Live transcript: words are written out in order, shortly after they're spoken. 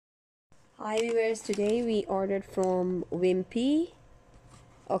Hi viewers, today we ordered from Wimpy.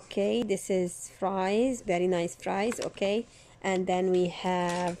 Okay, this is fries, very nice fries. Okay, and then we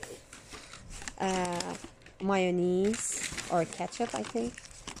have uh, mayonnaise or ketchup, I think.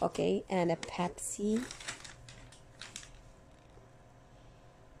 Okay, and a Pepsi.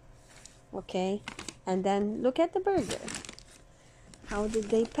 Okay, and then look at the burger. How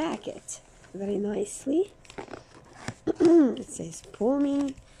did they pack it? Very nicely. It says "pour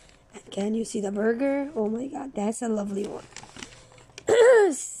me." Can you see the burger? Oh my god, that's a lovely one.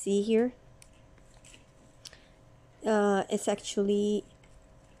 See here? It's actually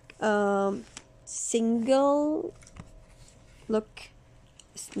single. Look,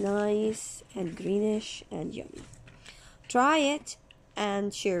 it's nice and greenish and yummy. Try it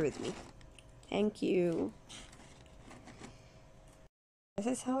and share with me. Thank you. This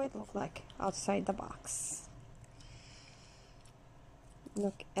is how it looks like outside the box.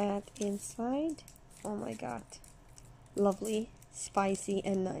 Look at inside. Oh my god, lovely, spicy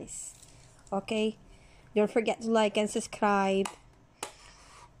and nice. Okay, don't forget to like and subscribe.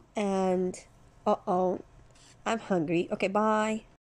 And I'm hungry. Okay, bye.